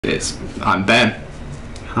I'm Ben.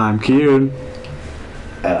 I'm Kieran.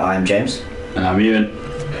 I'm James. And I'm ewan.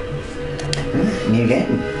 New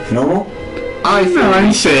game. Normal? I feel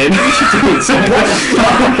I'm saying.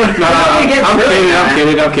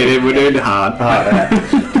 I'm kidding. We're doing it hard. I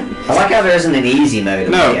like how there isn't an easy mode.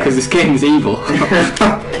 No, because this game's evil.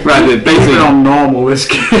 Right, Even basically. on normal, this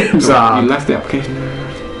game's hard. You left the application.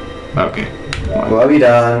 Okay. What have you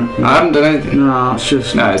done? I haven't done anything. No, it's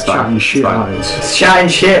just It's fine. chatting shit. Fine. It's chatting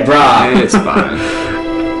shit, brah. It's fine.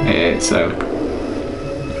 It's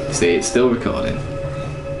see, it's still recording.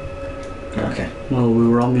 Okay. Well, we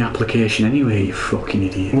were on the application anyway, you fucking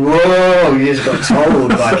idiot. Whoa, you just got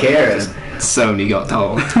told by Kieran. Sony got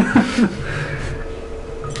told.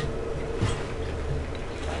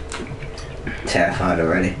 Terrified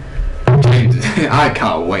already. I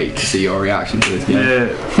can't wait to see your reaction to this game.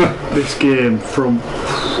 Yeah, this game from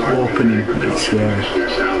opening, it's scary.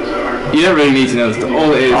 You don't really need to know stuff.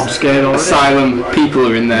 All it is, I'm scared already. asylum, people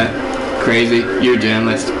are in there, crazy, you're a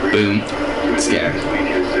journalist, boom, scary.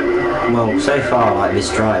 Well, so far, like this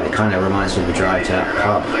drive, it kind of reminds me of the drive to that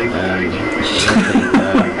pub.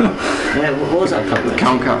 What was that pub?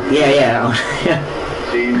 Concar. Yeah.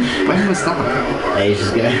 When was that?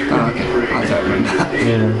 Ages ago. Oh, okay. I don't remember that.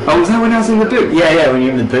 Yeah. Oh, was that when I was in the boot? Yeah, when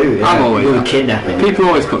you're in the boot. Yeah. I'm always we were that. kidnapping. People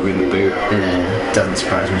always put me in the boot. Yeah, doesn't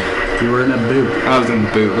surprise me. You were in a boot. I was in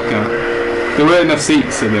the boot, look at it. There weren't enough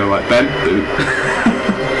seats, so they were like, Ben, boot.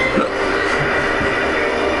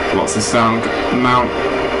 What's the sound? Mount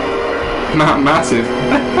Massive.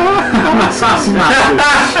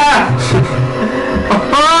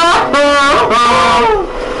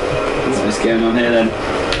 What's going on here then?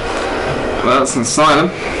 Well, it's an asylum,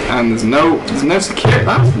 and there's no security.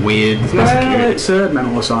 That's weird. There's no Well, security. it's a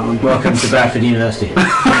mental asylum. Welcome to Bradford University.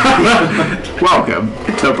 Welcome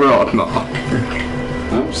to Broadmoor.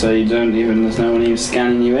 Oh, so you don't even, there's no one even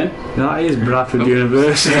scanning you in? That is Bradford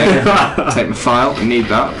University. Take my file. I need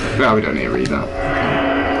that. Well, we don't need to read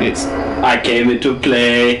that. It's. I came here to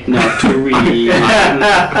play, not to read.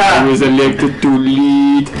 I was elected to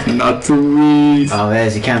lead, not to read. Oh,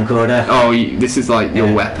 there's your camcorder. Oh, this is like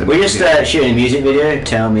your weapon. We're just shooting a music video.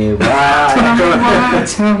 Tell me why.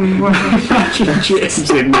 Tell me why. James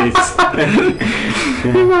in this.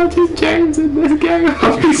 Imagine James in this game.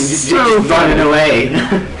 I'd be so running away.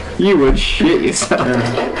 You would shit yourself.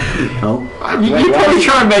 You probably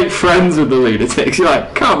try and make friends with the lunatics. You're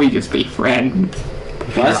like, can't we just be friends?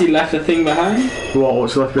 Why has he left the thing behind?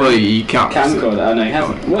 What's left? Well, you can't. Camcorder? Oh no, he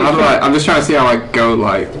hasn't. How do I'm just trying to see how I go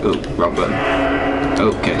like. Oh, wrong button.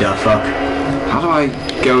 Okay. The fuck? How do I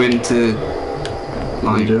go into. Like. What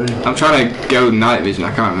are you doing? I'm trying to go night vision,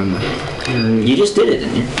 I can't remember. You just did it,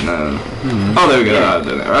 didn't you? No. Oh, there we go. Yeah. I've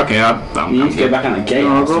done it. Okay, I'm You need to go back on the gate. No,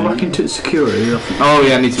 I'll go or back into security. Oh,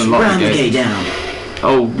 yeah, I need to unlock Round the the gate. gate down.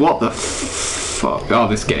 Oh, what the fuck? Oh,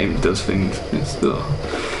 this game does things. It's still.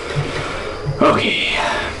 Okay.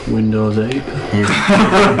 Windows 8.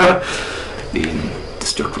 The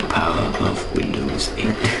indestructible power of Windows 8.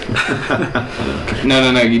 Okay.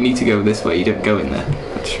 No, you need to go this way. You don't go in there.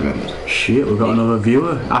 I just remembered. Shit, we've got another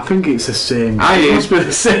viewer. I think it's the same. It must be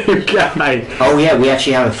the same guy. Oh yeah, we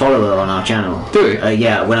actually have a follower on our channel. Do we?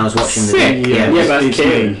 Yeah, when I was watching the Sick. video. Yeah, but it's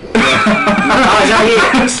Kieran. me. Oh, is that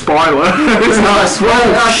you? Spoiler. It's not a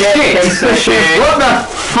spoiler. Oh shit! Shit. What the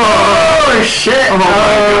fuck? Oh shit! Oh my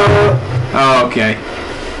god. Oh, okay.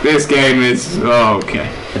 This game is. Oh, okay.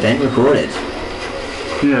 Event recorded.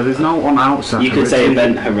 Yeah, there's no one outside. You could say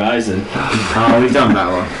Event Horizon. Oh, we've done that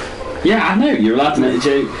one. Yeah, I know, you're allowed to make a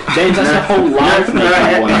joke. James, that's your whole life making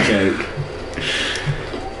that one joke.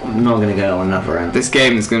 I'm not gonna go on another round. This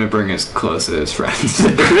game is going to bring us closer as friends.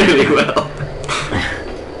 It really will.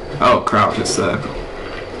 Oh, crouch a circle.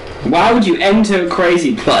 Why would you enter a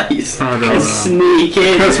crazy place I don't and know. sneak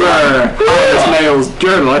in? Because we're honest males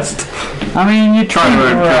journalists. I mean, you're Trying to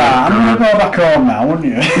earn credit. I'm gonna go back home now, wouldn't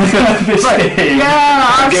you? This game. Yeah,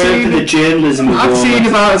 I've Going for the seen. journalism of I've all seen this.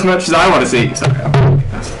 about as much as I want to see. Sorry.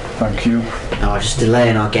 Thank you. Oh, just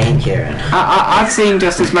delaying our game, Kieran. I've seen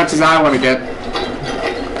just as much as I want to get.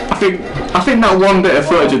 I think that one bit of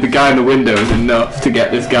footage of the guy in the window is enough to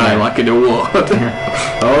get this guy like an award.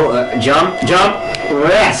 Oh, jump,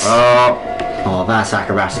 rest. Oh, that's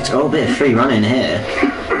acrobatics. Oh, a bit of free running here.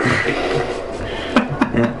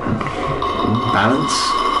 Balance.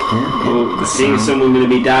 Yeah. Well, seeing someone going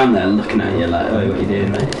to be down there looking at you like, oh, what are you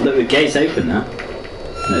doing, mate? Look, the gate's open now.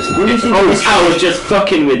 No, it's When you not. think Oh, this- I was just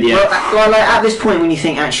fucking with you. Well, like at this point when you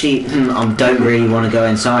think actually, I don't really want to go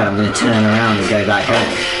inside, I'm going to turn around and go back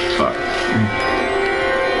home. Fuck.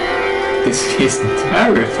 This is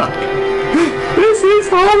terrifying. This is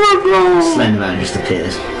horrible. Slenderman just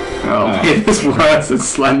appears. Oh, it's worse than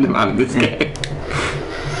Slenderman in this game.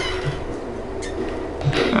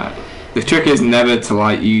 Right. The trick is never to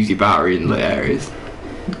like use your battery in lit areas,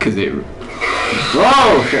 because it.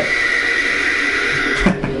 Whoa! Shit.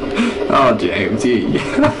 Oh, James,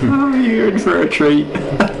 you're in for a treat.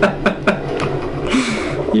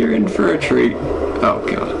 You're in for a treat. Oh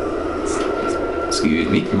God. Excuse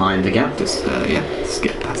me. Mind the gap. Just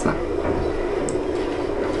get past that.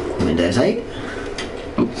 Windows 8.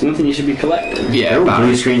 It's nothing you should be collecting. Yeah, Blue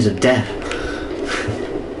batteries. screens of death.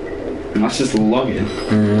 That's just logging.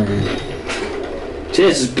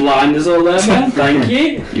 Cheers, just blind us all there, man. Thank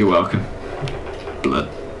you. You're welcome. Blood.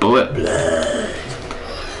 Bullet.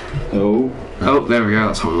 Oh. Oh, there we go.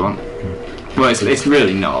 That's what we want. Well, it's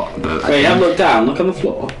really not. But Wait, have a look down. Look on the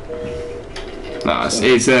floor. no,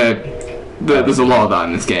 there's a lot of that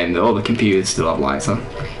in this game. That all the computers still have lights on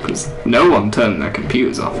because no one turned their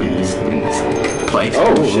computers off in this place.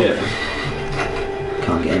 Oh shit.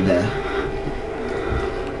 Can't get in there.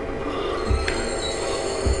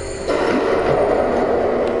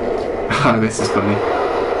 Oh, this is funny.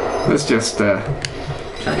 Let's just. Is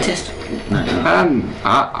that a test? No.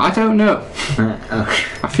 I don't know. Okay.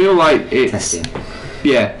 I feel like it's Testing.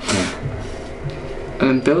 yeah. An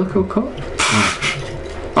umbilical cord.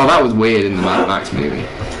 Oh, that was weird in the Mad Max movie.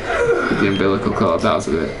 The umbilical cord. That was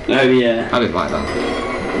a bit. Oh yeah. I didn't like that.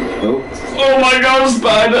 Oh. Oh my God,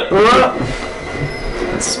 spider!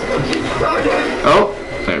 Oh,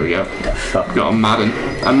 there we go. The fuck? Got a madman.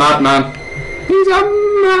 He's a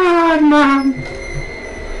madman.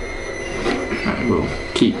 Right, we'll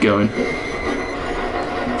keep going.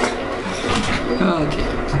 Oh,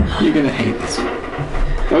 James, you're gonna hate this.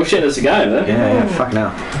 Oh shit, there's a guy there. Yeah, fuck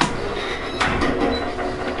no.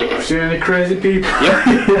 Seen any crazy people?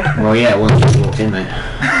 Well, yeah, once you walked in, mate.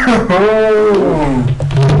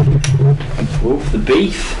 Oh, the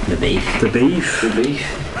beef. The beef. The beef. The beef.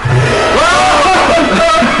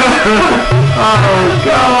 Oh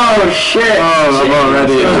God! Oh shit! Oh,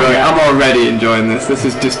 I'm already enjoying this. This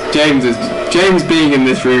is just James being in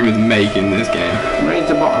this room is making this game. Raise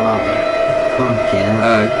the bottle out there. Fuck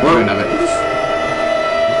yeah. You don't have it.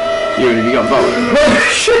 Ewan, have you got a bottle? Oh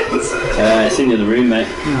shit! It's in the other room, mate.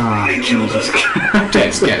 Ah, Jesus Christ.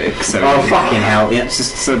 James, get it. So Oh, fucking hell. Yeah. it's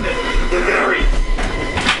just so.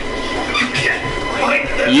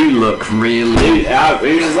 You look really.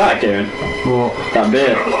 Whose is that, Kieran? What? That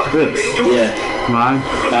beer? This? Yeah. Mine?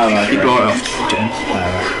 Oh, right. You bought it off James.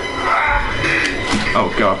 Oh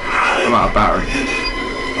God, I'm out of battery.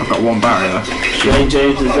 I've got one battery left. Hey,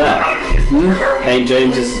 James is there. Hey,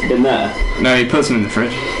 James has been there. No, he puts them in the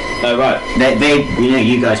fridge. Oh, right.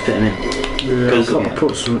 You guys put them in. Yeah, I've got to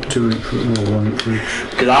put some, 2 in fridge, no, 1 in fridge.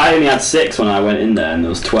 Because I only had 6 when I went in there, and there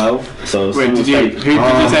was 12. So Wait, did you take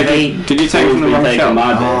from the wrong shelf?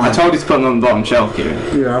 I told you to put them on the bottom shelf,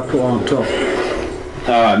 Kieran. Yeah, I put it on top.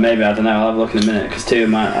 Alright, maybe, I don't know, I'll have a look in a minute, because 2 of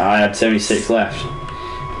mine, I had only 6 left.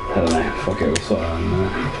 I don't know, fuck it, we'll sort it out in a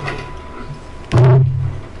minute.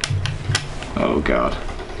 Oh God.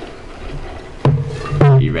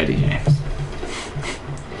 You ready, James?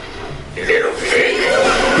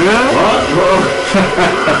 What?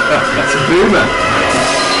 That's a boomer.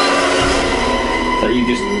 That you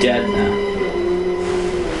just dead now.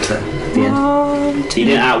 The end. You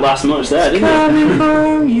didn't outlast much there, did you? Coming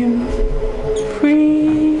for you,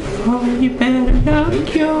 free for you better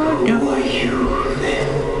knock your door.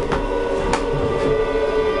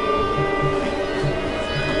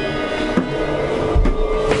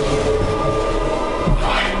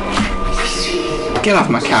 Get off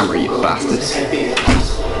my camera, you bastard.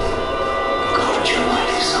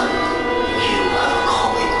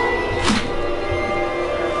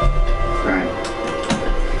 Right.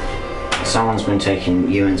 Someone's been taking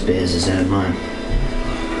Ewan's beers instead of mine.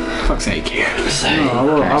 Fuck's sake, you.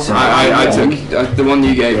 I took the one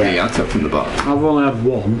you gave me. I took from the bottom. I've only had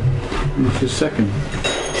 1. What's the second?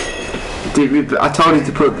 I told you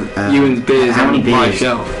to put Ewan's beers How on many my beers?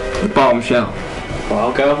 shelf, the bottom shelf. Well,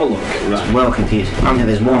 I'll go have a look. Right. Well confusing.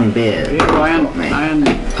 There's 1 beer. Yeah, I am.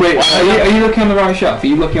 Wait, are you looking on the right shelf? Are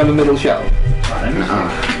you looking on the middle shelf?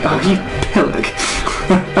 Oh, you pillock.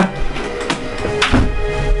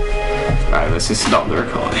 Right, let's just stop the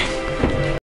recording.